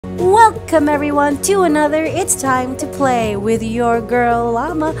Welcome everyone to another It's Time to Play with your girl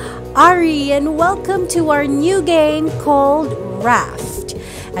Llama Ari, and welcome to our new game called Raft.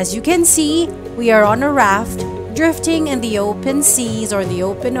 As you can see, we are on a raft drifting in the open seas or the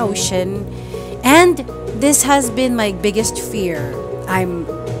open ocean, and this has been my biggest fear. I'm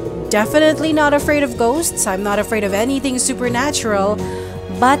definitely not afraid of ghosts, I'm not afraid of anything supernatural,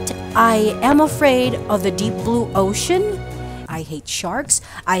 but I am afraid of the deep blue ocean. I hate sharks,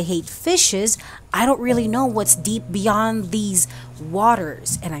 I hate fishes, I don't really know what's deep beyond these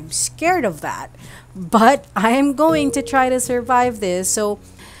waters, and I'm scared of that. But I am going to try to survive this, so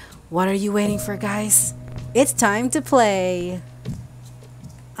what are you waiting for, guys? It's time to play!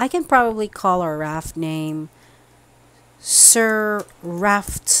 I can probably call our raft name Sir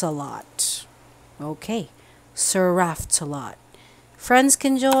Raft-a-lot. Okay, Sir Raft-a-lot. Friends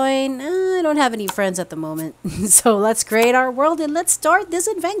can join. I don't have any friends at the moment. So let's create our world and let's start this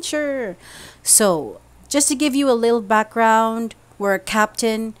adventure. So, just to give you a little background, we're a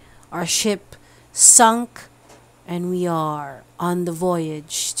captain, our ship sunk, and we are on the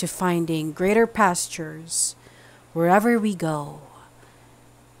voyage to finding greater pastures wherever we go.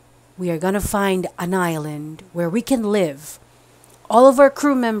 We are gonna find an island where we can live. All of our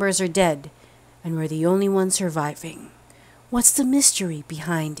crew members are dead, and we're the only ones surviving. What's the mystery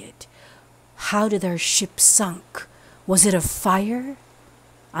behind it? How did our ship sunk? Was it a fire?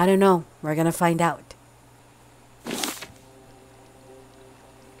 I don't know. We're gonna find out.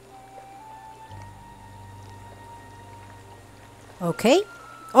 Okay.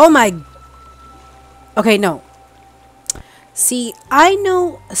 Oh my... Okay, no. See, I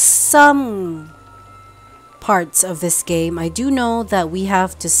know some parts of this game. I do know that we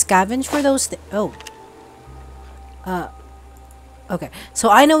have to scavenge for those Okay, so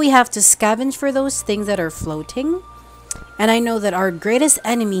I know we have to scavenge for those things that are floating. And I know that our greatest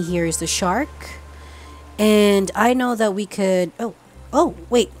enemy here is the shark. And I know that we could... Oh,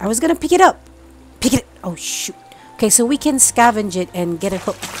 wait, I was gonna pick it up. Pick it... Oh, shoot. Okay, so we can scavenge it and get a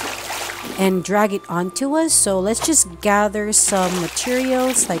hook and drag it onto us. So let's just gather some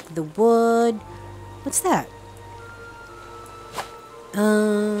materials like the wood. What's that?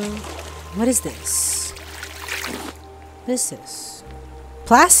 What is this? What is this?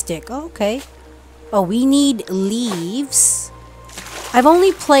 Plastic. Oh, okay. Oh, we need leaves. I've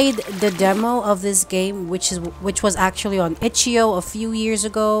only played the demo of this game, which was actually on itch.io a few years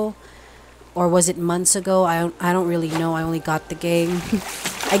ago, or was it months ago? I don't really know. I only got the game.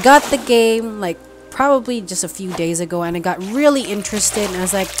 I got the game like probably just a few days ago, and I got really interested, and I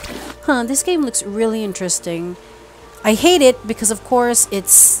was like, "Huh, this game looks really interesting." I hate it because, of course,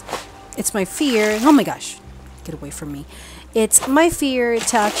 it's my fear. Oh my gosh, get away from me. It's my fear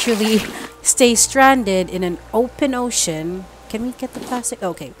to actually stay stranded in an open ocean. Can we get the plastic?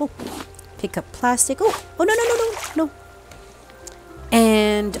 Okay. Oh, pick up plastic. Oh, no.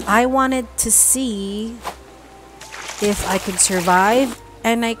 And I wanted to see if I could survive.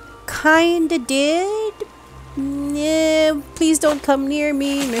 And I kinda did. Yeah, please don't come near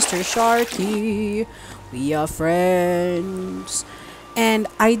me, Mr. Sharky. We are friends. And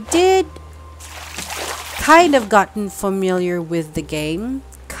I did kind of gotten familiar with the game.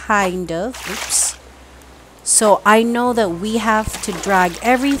 Kind of. Oops. So I know that we have to drag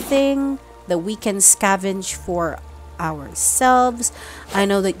everything that we can scavenge for ourselves. I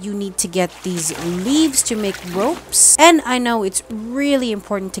know that you need to get these leaves to make ropes. And I know it's really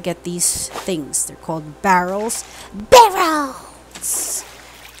important to get these things. They're called barrels. Barrels!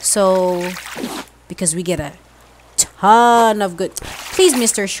 So, because we get a ton of good... Please,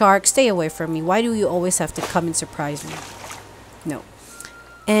 Mr. Shark, stay away from me. Why do you always have to come and surprise me? No.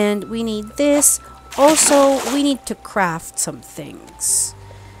 And we need this. Also, we need to craft some things.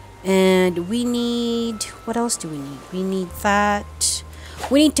 And we need... What else do we need? We need that.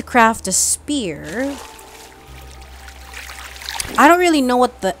 We need to craft a spear. I don't really know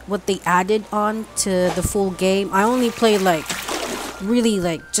what they added on to the full game. I only played really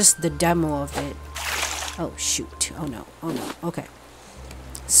just the demo of it. Oh shoot. Oh no. Okay.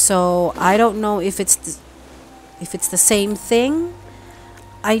 So I don't know if it's the same thing.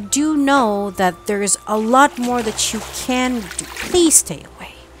 I do know that there's a lot more that you can do. Please stay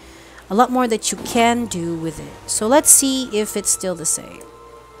away. A lot more that you can do with it. So let's see if it's still the same.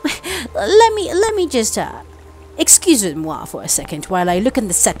 let me just excuse-moi for a second while I look in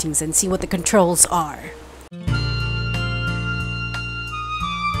the settings and see what the controls are.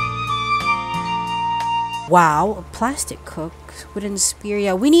 Wow, a plastic hook, wooden spear.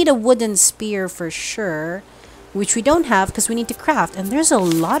 Yeah, we need a wooden spear for sure, which we don't have because we need to craft. And there's a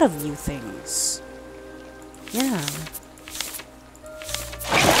lot of new things. Yeah.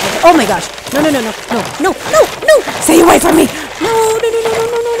 Oh my gosh. No, no, no, no, no, no, no, no. Stay away from me. No, no, no, no, no,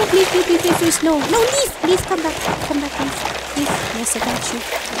 no, no, no. Please, please, please, please, please. No, no, leave. Leave, come back. Come back, please. Please. Yes, I got you.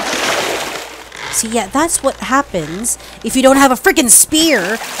 See, yeah, that's what happens if you don't have a freaking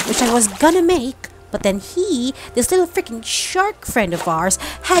spear, which I was gonna make. But then this little freaking shark friend of ours,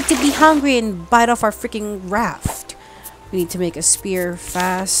 had to be hungry and bite off our freaking raft. We need to make a spear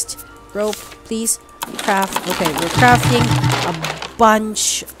fast. Rope, please. Craft. Okay, we're crafting a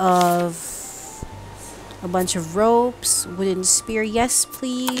bunch of ropes. Wooden spear, yes,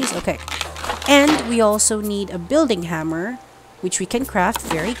 please. Okay. And we also need a building hammer, which we can craft.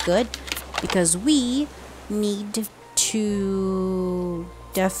 Very good. Because we need to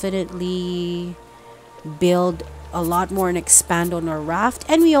definitely build a lot more and expand on our raft.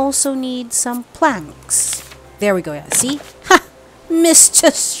 And we also need some planks. There we go, yeah. See? Ha!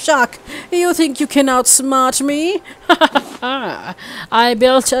 Mr. Shark, you think you can outsmart me? I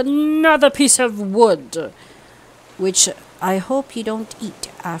built another piece of wood, which I hope you don't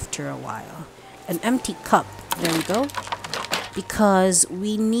eat after a while. An empty cup. There we go. Because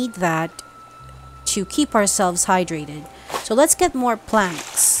we need that to keep ourselves hydrated. So let's get more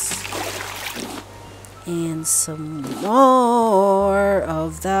planks. And some more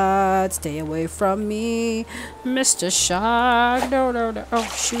of that. Stay away from me, Mr. Shark. No, no, no. Oh,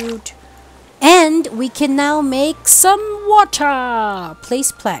 shoot. And we can now make some water.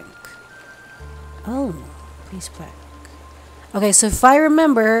 Place plank. Oh, place plank. Okay, so if I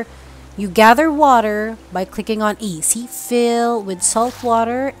remember, you gather water by clicking on E. See, fill with salt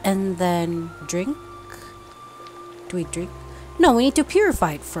water and then drink. Do we drink? No, we need to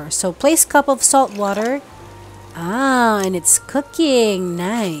purify it first. So place cup of salt water. Ah, and it's cooking.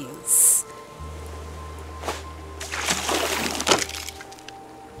 Nice.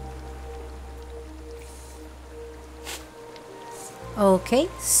 Okay,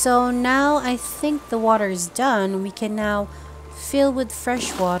 so now I think the water is done. We can now fill with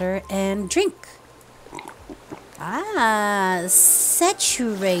fresh water and drink. Ah,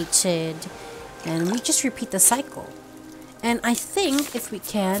 saturated. And we just repeat the cycle. And I think if we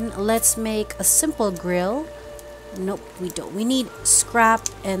can, let's make a simple grill. Nope, we don't. We need scrap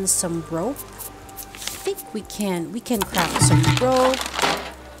and some rope. I think we can craft some rope.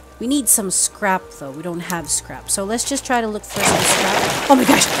 We need some scrap though. We don't have scrap. So let's just try to look for some scrap. Oh my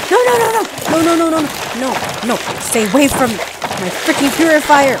gosh. No, no, no, no. No, no, no, no, no. No, no. Stay away from my freaking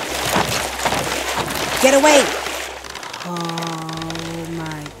purifier. Get away. Oh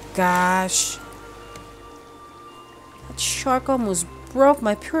my gosh. That shark almost broke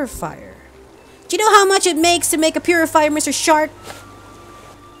my purifier. Do you know how much it makes to make a purifier, Mr. Shark?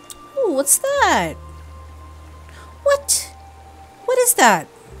 Ooh, what's that? What? What is that?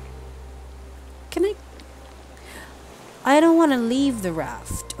 Can I don't want to leave the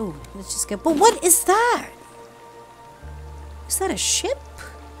raft. Oh, let's just get... But what is that? Is that a ship?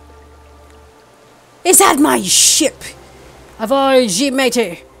 Is that my ship? Avoid,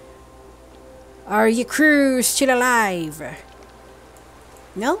 matey. Are your crew still alive?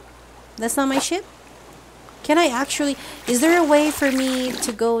 No? That's not my ship? Can I actually... Is there a way for me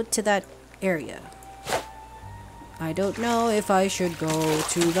to go to that area? I don't know if I should go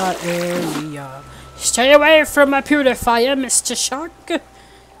to that area. Stay away from my purifier, Mr. Shark.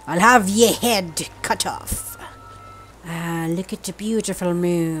 I'll have your head cut off. Ah, look at the beautiful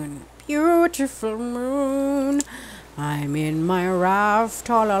moon. Beautiful moon. I'm in my raft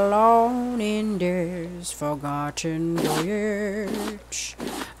all alone in this forgotten voyage.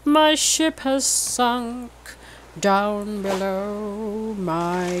 My ship has sunk down below.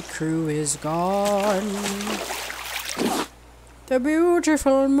 My crew is gone. The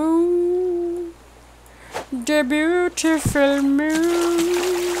beautiful moon. The beautiful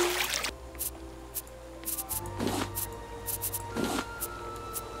moon.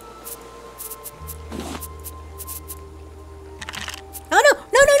 Oh no!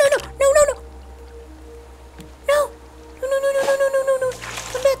 No! No! No! No! No! No! No! No! No! No! No! No! No! No! No! No!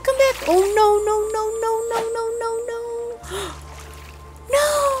 Come back! Come back! Oh no! No! No! No! No! No! No! No! No!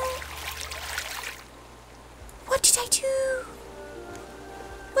 What did I do?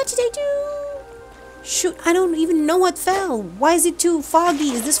 What did I do? Shoot! I don't even know what fell. Why is it too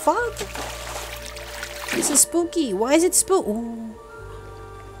foggy? Is this fog? This is spooky. Why is it Ooh.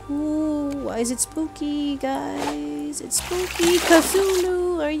 Ooh, why is it spooky, guys? It's spooky.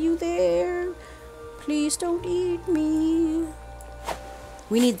 Cthulhu, are you there? Please don't eat me.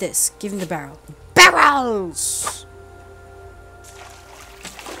 We need this. Give him the barrel. Barrels!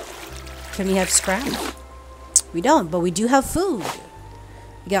 Can we have scrap? We don't, but we do have food.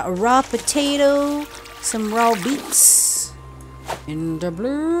 We got a raw potato, some raw beets. In the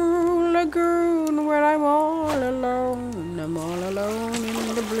blue lagoon where I'm all alone. I'm all alone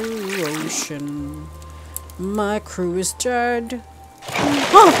in the blue ocean. My crew is dead.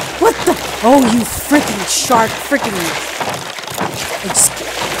 Oh, what the? Oh, you freaking shark, freaking.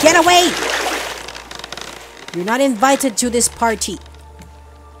 Get away! You're not invited to this party.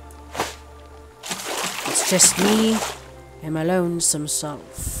 It's just me and my lonesome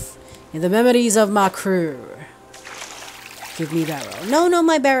self. In the memories of my crew. Give me barrel. No, no,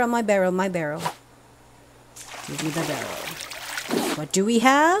 my barrel, my barrel, my barrel. Give me the barrel. What do we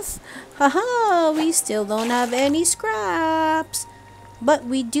have? Haha, we still don't have any scraps. But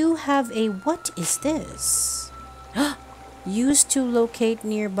we do have a, what is this? Used to locate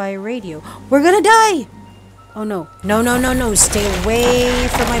nearby radio. We're gonna die! Oh no. No, no, no, no. Stay away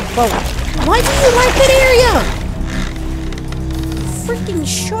from my boat. Why do you like that area? Freaking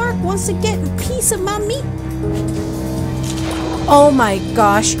shark wants to get a piece of my meat. Oh my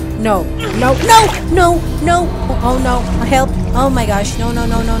gosh. No. No. No. No. No. Oh no. Help. Oh my gosh. No, no,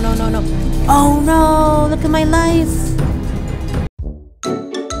 no, no, no, no, no. Oh no. Look at my life.